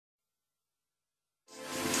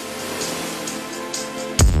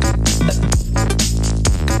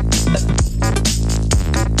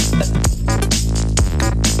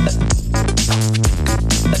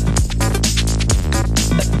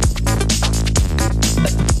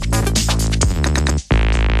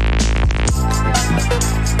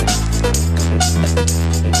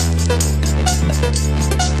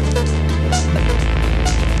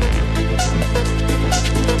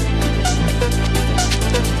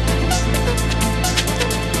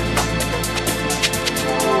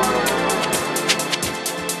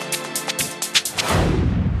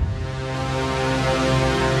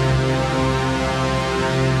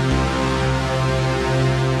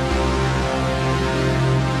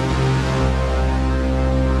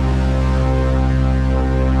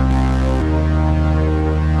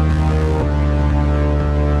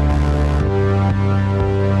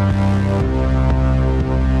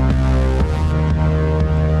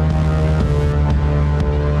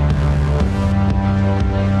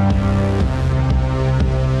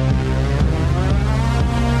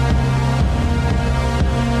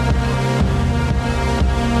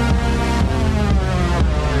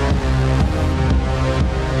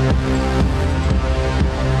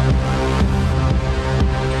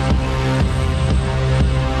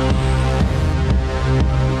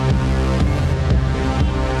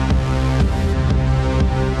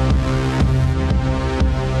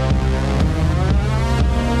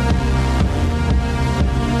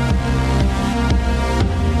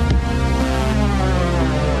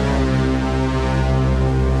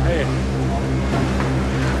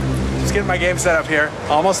my game setup here.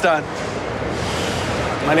 Almost done.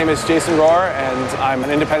 My name is Jason Rohrer, and I'm an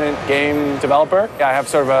independent game developer. I have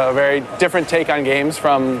sort of a very different take on games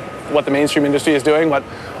from what the mainstream industry is doing, what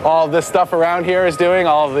all of this stuff around here is doing,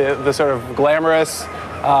 all of the sort of glamorous,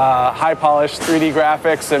 high-polished 3D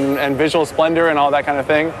graphics and visual splendor and all that kind of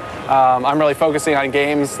thing. I'm really focusing on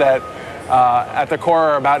games that, at the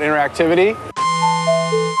core, are about interactivity.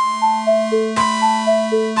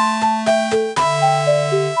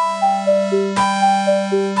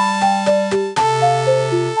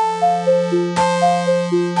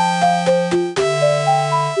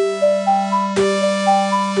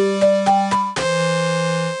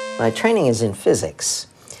 My training is in physics,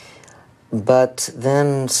 but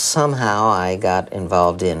then somehow I got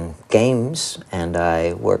involved in games, and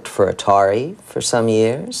I worked for Atari for some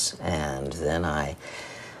years, and then I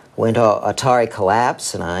went to Atari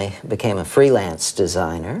collapsed, and I became a freelance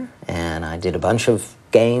designer, and I did a bunch of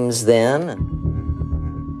games then.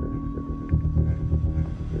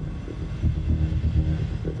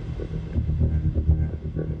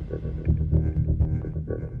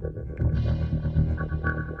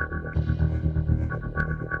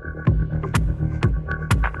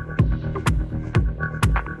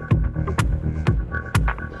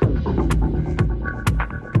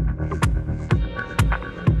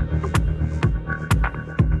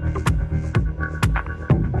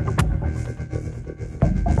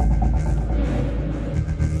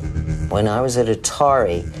 When I was at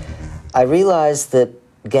Atari, I realized that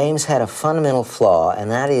games had a fundamental flaw,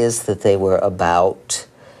 and that is that they were about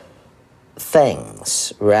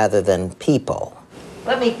things rather than people.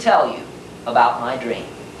 Let me tell you about my dream.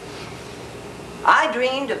 I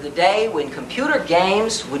dreamed of the day when computer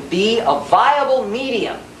games would be a viable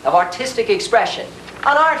medium of artistic expression,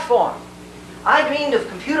 an art form. I dreamed of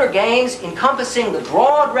computer games encompassing the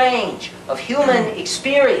broad range of human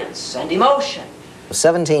experience and emotion.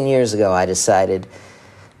 17 years ago, I decided,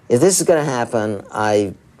 if this is going to happen,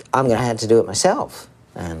 I'm going to have to do it myself.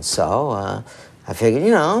 And so I figured,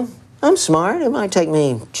 you know, I'm smart. It might take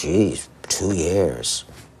me, geez, 2 years,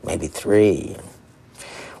 maybe 3.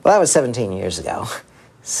 Well, that was 17 years ago.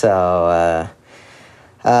 So,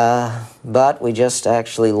 but we just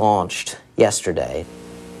actually launched yesterday.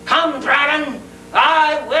 Come, dragon,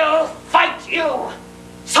 I will fight you.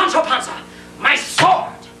 Sancho Panza, my sword.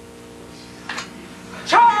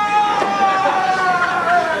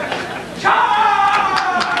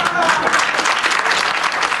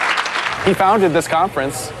 He founded this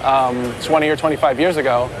conference 20 or 25 years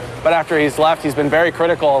ago, but after he's left, he's been very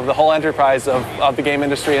critical of the whole enterprise of the game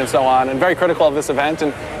industry and so on, and very critical of this event,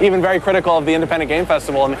 and even very critical of the Independent Game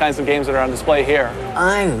Festival and the kinds of games that are on display here.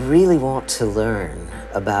 I really want to learn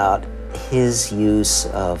about his use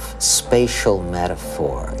of spatial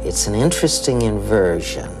metaphor. It's an interesting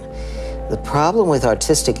inversion. The problem with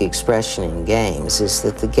artistic expression in games is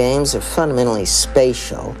that the games are fundamentally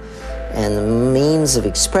spatial, and the means of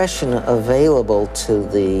expression available to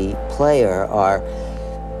the player are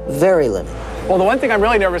very limited. Well, the one thing I'm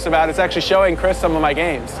really nervous about is actually showing Chris some of my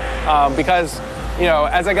games, because, you know,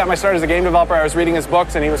 as I got my start as a game developer, I was reading his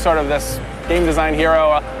books, and he was sort of this game design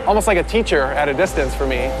hero, almost like a teacher at a distance for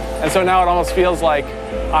me. And so now it almost feels like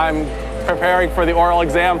I'm preparing for the oral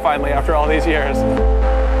exam finally after all these years.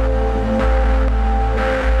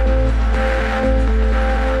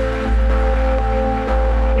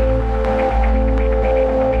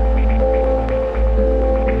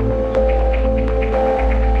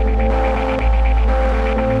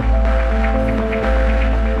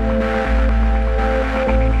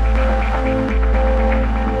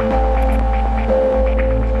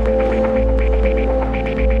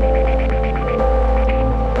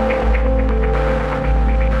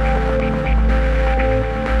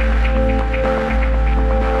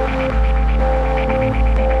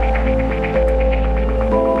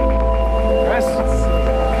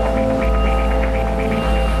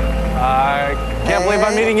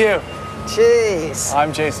 I'm meeting you. Jeez.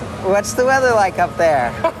 I'm Jason. What's the weather like up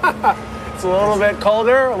there? It's a little bit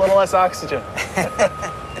colder, a little less oxygen.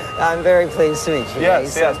 I'm very pleased to meet you.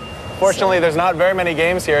 Yes, Jason. yes. Fortunately, there's not very many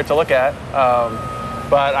games here to look at,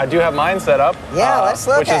 but I do have mine set up. Yeah, let's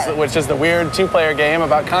look at it. Which is the weird two-player game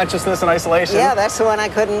about consciousness and isolation. Yeah, that's the one I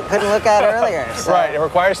couldn't look at earlier. So. Right, it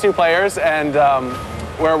requires 2 players, and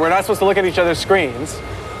we're not supposed to look at each other's screens.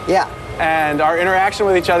 Yeah. And our interaction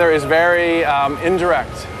with each other is very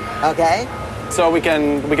indirect. Okay. So we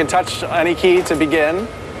can touch any key to begin,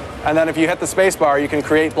 and then if you hit the space bar, you can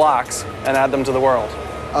create blocks and add them to the world.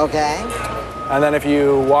 Okay. And then if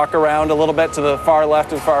you walk around a little bit to the far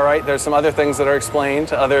left and far right, there's some other things that are explained,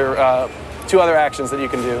 2 other actions that you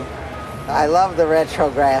can do. I love the retro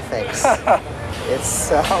graphics. It's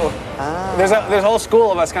so... There's a whole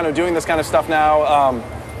school of us kind of doing this kind of stuff now.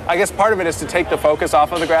 I guess part of it is to take the focus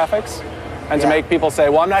off of the graphics and to make people say,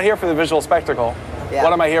 well, I'm not here for the visual spectacle. Yeah.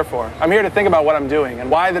 What am I here for? I'm here to think about what I'm doing and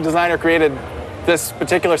why the designer created this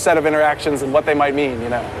particular set of interactions and what they might mean, you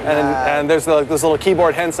know. And there's this little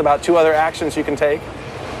keyboard hints about 2 other actions you can take.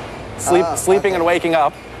 Sleeping and waking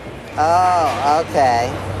up. Oh, okay.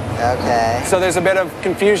 Okay. So there's a bit of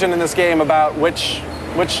confusion in this game about which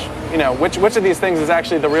of these things is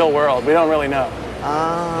actually the real world. We don't really know.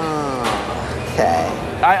 Oh, okay.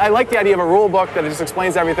 I like the idea of a rule book that just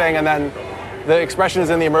explains everything, and then the expression is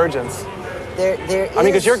in the emergence. There is... I mean,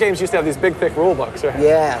 because your games used to have these big, thick rule books, right?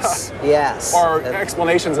 Yes, yes. Or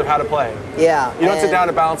explanations of how to play. Yeah. You don't sit down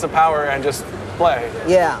to balance of power and just play.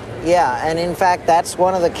 Yeah, yeah. And in fact, that's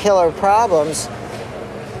one of the killer problems.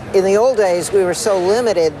 In the old days, we were so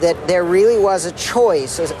limited that there really was a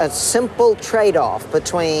choice, a simple trade-off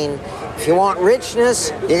between if you want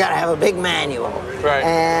richness, you got to have a big manual. Right.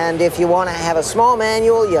 And if you want to have a small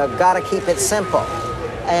manual, you got to keep it simple.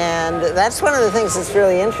 And that's one of the things that's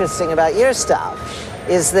really interesting about your stuff,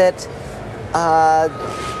 is that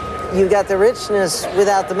you got the richness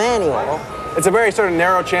without the manual. It's a very sort of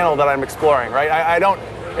narrow channel that I'm exploring, right?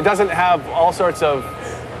 It doesn't have all sorts of,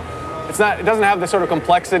 it doesn't have the sort of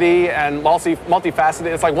complexity and multifaceted,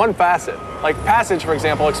 it's like one facet. Like Passage, for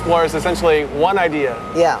example, explores essentially one idea,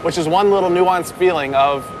 which is one little nuanced feeling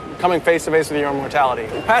of coming face to face with your own mortality.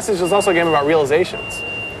 Passage is also a game about realizations.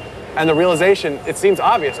 And the realization, it seems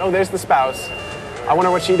obvious. Oh, there's the spouse. I wonder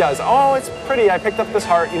what she does. Oh, it's pretty. I picked up this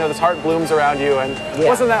heart. You know, this heart blooms around you, and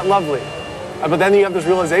wasn't that lovely? But then you have this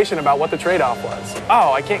realization about what the trade-off was.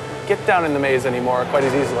 Oh, I can't get down in the maze anymore quite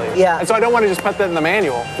as easily. Yeah. And so I don't want to just put that in the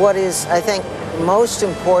manual. What is, I think, most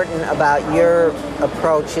important about your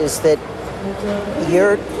approach is that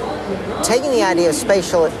you're taking the idea of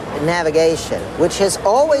spatial navigation, which has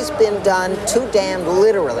always been done too damned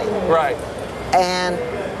literally. Right. And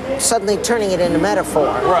suddenly turning it into metaphor.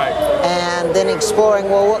 Right. And then exploring,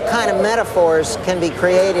 well, what kind of metaphors can be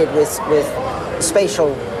created with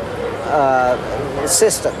spatial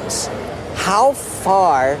systems? How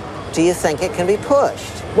far do you think it can be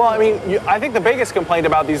pushed? Well, I mean, I think the biggest complaint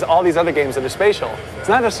about all these other games that are spatial, it's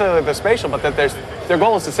not necessarily that they're spatial, but that their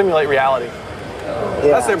goal is to simulate reality.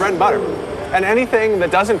 That's their bread and butter. And anything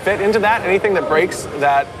that doesn't fit into that, anything that breaks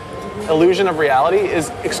that illusion of reality is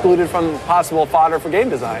excluded from possible fodder for game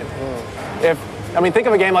design. Think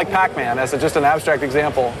of a game like Pac-Man as just an abstract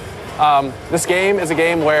example. This game is a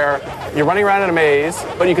game where you're running around in a maze,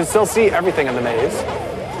 but you can still see everything in the maze,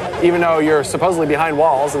 even though you're supposedly behind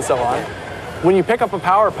walls and so on. When you pick up a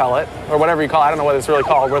power pellet, or whatever you call it, I don't know what it's really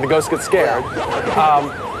called, where the ghosts get scared,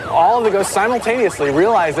 all of the ghosts simultaneously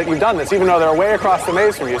realize that you've done this, even though they're way across the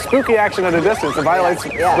maze from you. Spooky action at a distance, it violates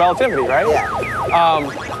relativity, right?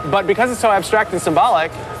 Yeah. But because it's so abstract and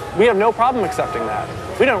symbolic, we have no problem accepting that.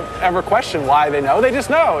 We don't ever question why they know, they just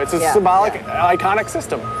know. It's a symbolic, iconic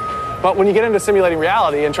system. But when you get into simulating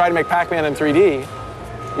reality and try to make Pac-Man in 3D,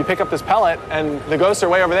 you pick up this pellet and the ghosts are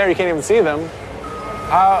way over there, you can't even see them.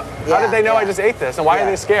 How did they know I just ate this? And why are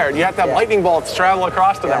they scared? You have to have lightning bolts travel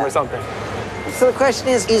across to them or something. So the question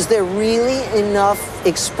is there really enough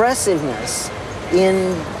expressiveness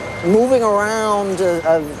in moving around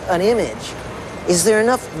an image? Is there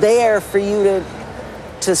enough there for you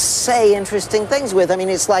to say interesting things with? I mean,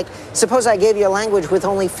 it's like, suppose I gave you a language with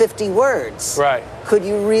only 50 words. Right. Could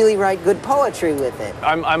you really write good poetry with it?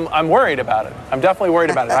 I'm worried about it. I'm definitely worried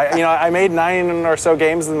about it. I made 9 or so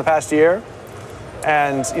games in the past year,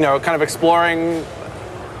 and kind of exploring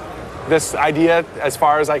this idea as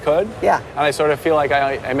far as I could. Yeah. And I sort of feel like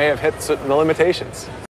I may have hit the limitations.